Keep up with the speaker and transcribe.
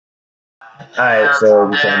Alright, so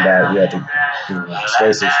we came back. We had the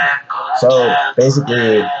space issue. So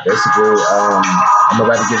basically, I'm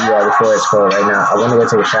about to give you all the FOREX code right now. I want to go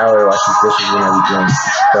take a shower, wash these dishes and everything,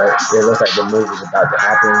 but it looks like the move is about to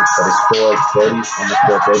happen. But it's 4:30, almost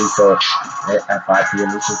 4:30. So at 5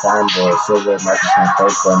 p.m. Eastern time, the silver market's going to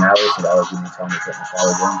close for an hour, so that will give me time to take my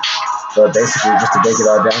shower again. But basically, just to break it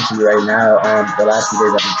all down to you right now, the last few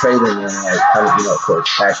days I've been trading and like kind of, of course,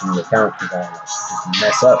 cashing the account because I like just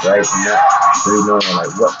mess up, right? And not really knowing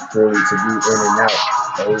like what really to do in and out.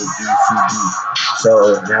 A, B, C, D.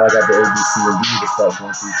 So now I got the A, B, C, and D to start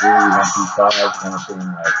 1, 2, 3, 1, 2, 5, kind of thing.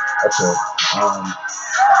 Like, okay,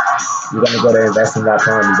 you're gonna go to investing.com.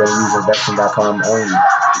 You're gonna use investing.com only.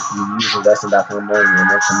 You use investing.com only, and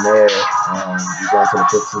then from there, you go into the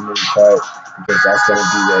 15-minute chart because that's gonna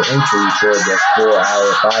be your entry for the 4-hour,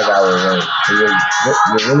 5-hour range. So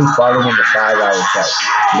you're really following the 5-hour chart.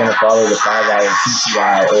 You're gonna follow the 5-hour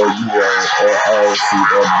CCI or UA or ROC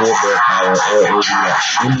or Bull Bear Power or ADS.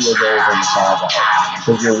 Any of those on the 5-hour,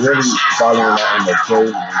 because you're really following that on the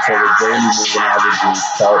daily. Until the daily moving averages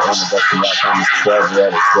chart on investing.com is 12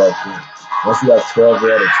 red or 12 green. Once you have 12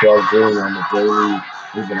 red or 12 green on the daily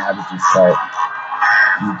moving averages chart,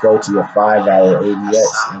 you go to your 5-hour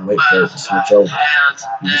ADX and wait for it to switch over.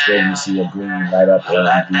 You just wait to see a green light up or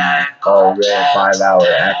be all red 5-hour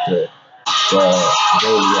after the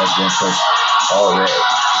daily has been pushed all red.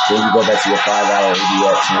 Then you go back to your 5-hour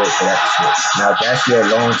ADX and wait for that to switch. Now that's your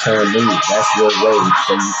long-term move. That's your wave.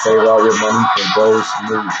 So you save all your money for those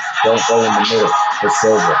moves. Don't go in the middle for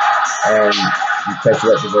silver. And you catch it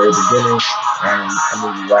at the very beginning, and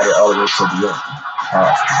you ride it all the way to the end.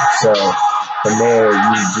 So from there,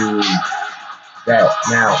 you do that.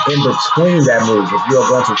 Now, in between that move, if you're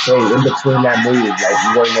going to trade, in between that move, like you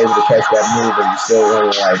weren't able to catch that move and you still want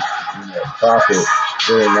to profit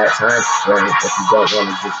during that time frame, if you don't want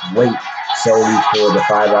to just wait solely for the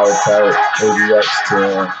 5-hour chart ADX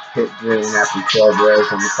to hit green after 12 reds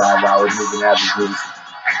on the 5-hour moving averages,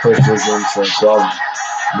 pushes into 12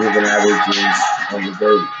 moving averages on the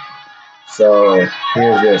daily. So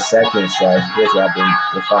here's your second strategy. Here's what I've been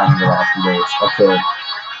refining the last few days. Okay.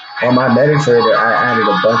 On my MetaTrader, I added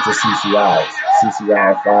a bunch of CCIs.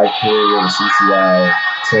 CCI 5 period, CCI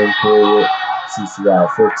 10 period, CCI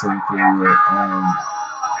 15 period, and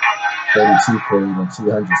 32 period, and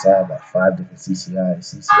 200. So I have like 5 different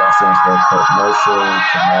CCIs. CCI stands for Commercial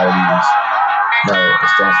Commodities. No, it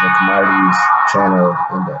stands for Commodities Channel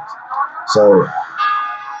Index. So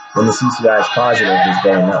when the CCI is positive, it's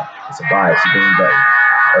going up. It's a buy. It's a green button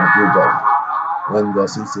or the blue button. When the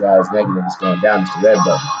CCI is negative, it's going down. It's the red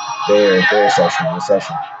button. Bear session,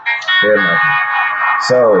 recession, bear market.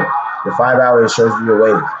 So the 5-hour shows you your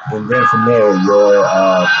wave, and then from there, you're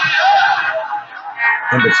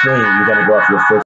in between. You're gonna go off your 15.